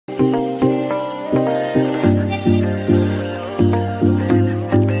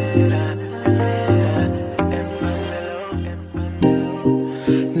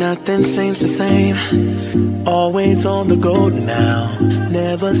Nothing seems the same, always on the go now,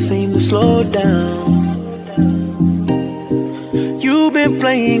 never seem to slow down. You've been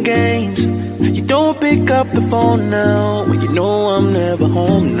playing games, you don't pick up the phone now, when you know I'm never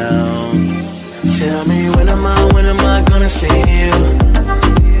home now. Tell me when am I gonna see you?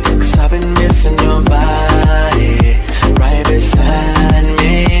 Cause I've been missing your body, right beside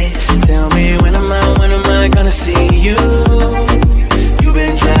me. Tell me when am I gonna see you? You've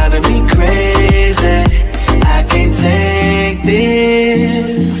been driving me crazy, I can't take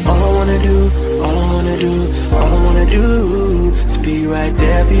this. All I wanna do, all I wanna do, all I wanna do is be right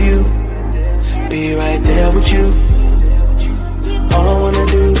there for you, be right there with you. All I wanna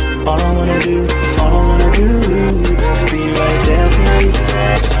do, all I wanna do, all I wanna do is be right there for you,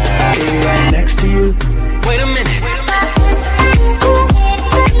 be right next to you. Wait a minute.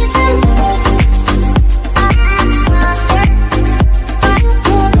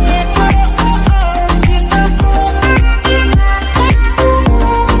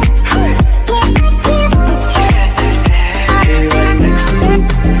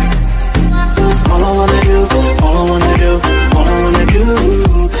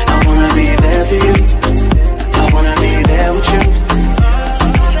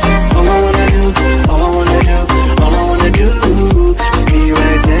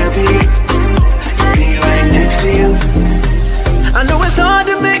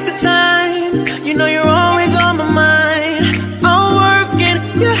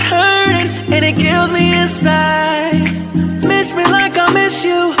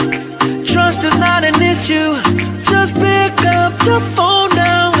 Just pick up the phone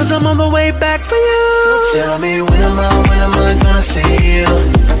now, cause I'm on the way back for you. So tell me when am I gonna see you?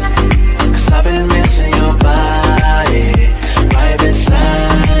 Cause I've been missing your body, right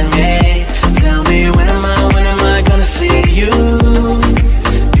beside me. Tell me when am I gonna see you?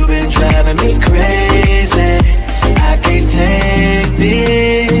 You've been driving me crazy, I can't take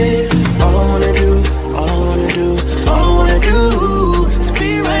this. All I wanna do, all I wanna do, all I wanna do is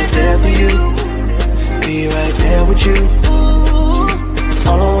be right there for you, be right there with you.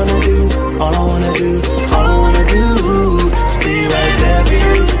 All I wanna do, all I wanna do, all I wanna do is be right there for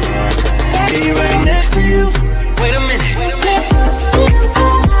you, be right next to you. Wait a minute.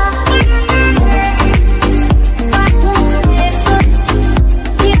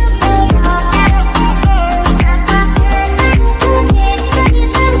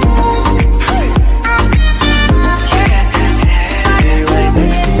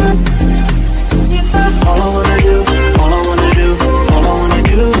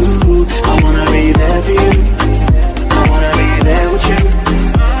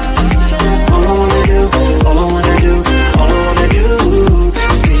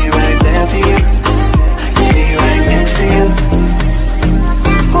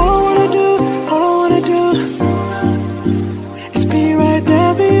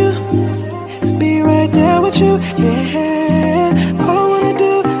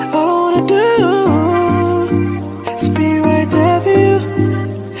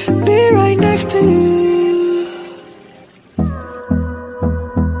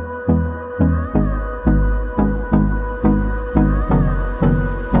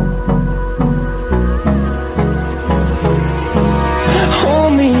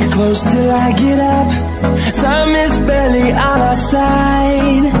 Till I get up, time is barely on our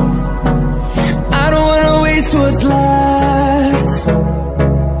side. I don't wanna waste what's left.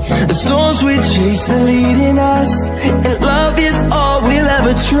 The storms we chase are leading us, and love is all we'll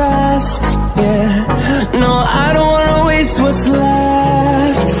ever trust. Yeah, no, I don't wanna waste what's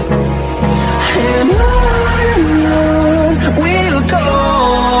left. And on we'll go,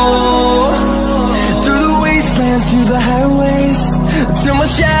 through the wastelands, through the highways, till my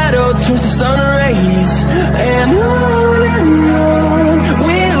shadow turns to sun rays. And on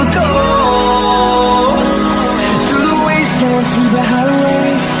we'll go, through the wastelands, through the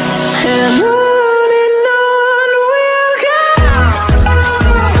highways. And on we'll go.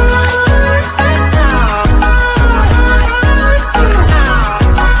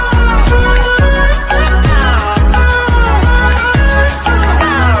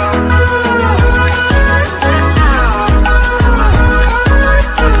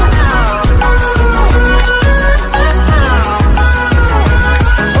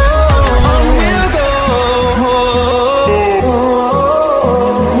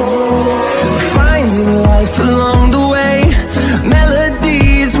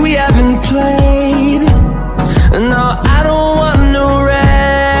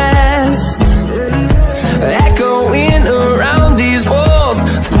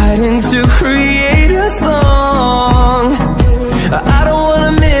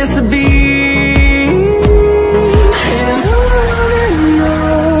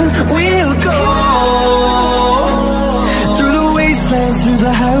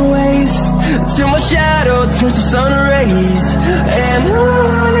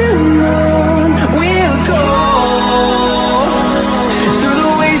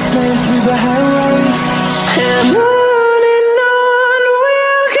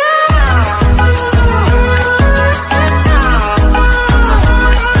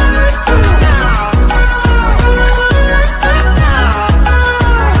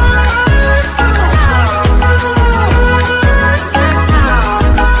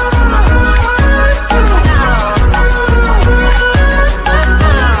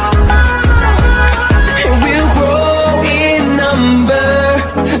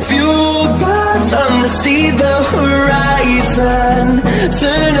 see the horizon,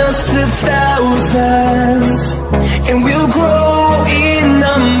 turn us to thousands, and we'll grow in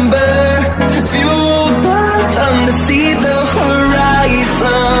number, fueled by them to see the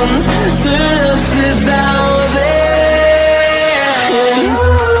horizon, turn us to thousands. And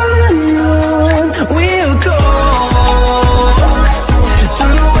on we'll go,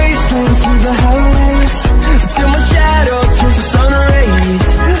 through the wastelands, through the highways, till my shadow turns to sun rays.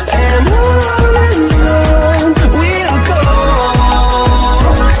 And on we'll go,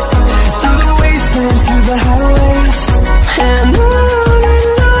 through the wastelands, through the highways. And on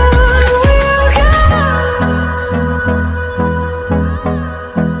we'll go.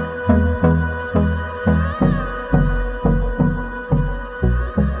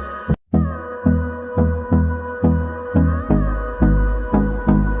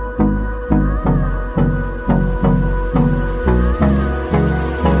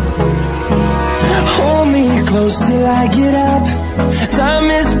 Hold me close till I get up. Time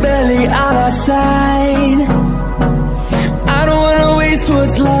is barely on our side. I don't wanna waste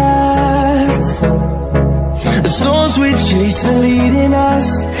what's left. The storms we chase are leading us,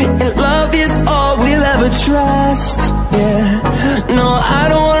 and love is all we'll ever trust. Yeah, no, I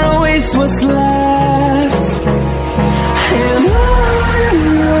don't wanna waste what's left. And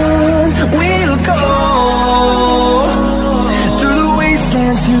on we'll go, through the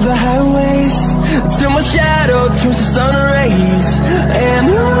wastelands, through the highways, till my shadow turns to sun rays. And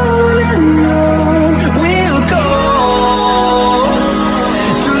on we'll go,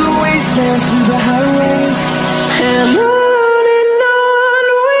 through the wastelands, through the highways. And on we'll go.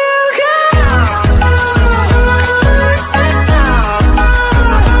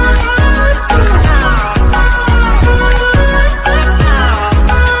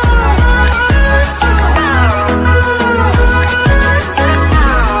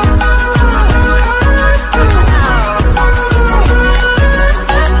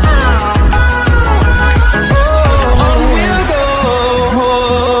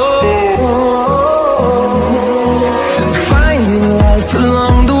 Finding life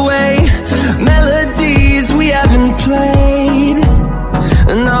along the way, melodies we haven't played.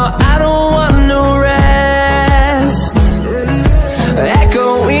 No, I don't want no rest.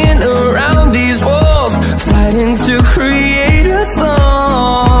 Echoing around these walls, fighting to create a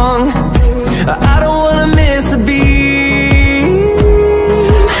song. I don't wanna miss a beat.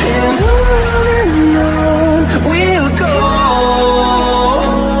 And on we'll go,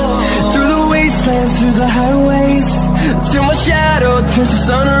 through the wastelands, through the highways, till my shadow turns to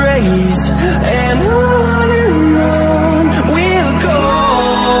sun rays. And on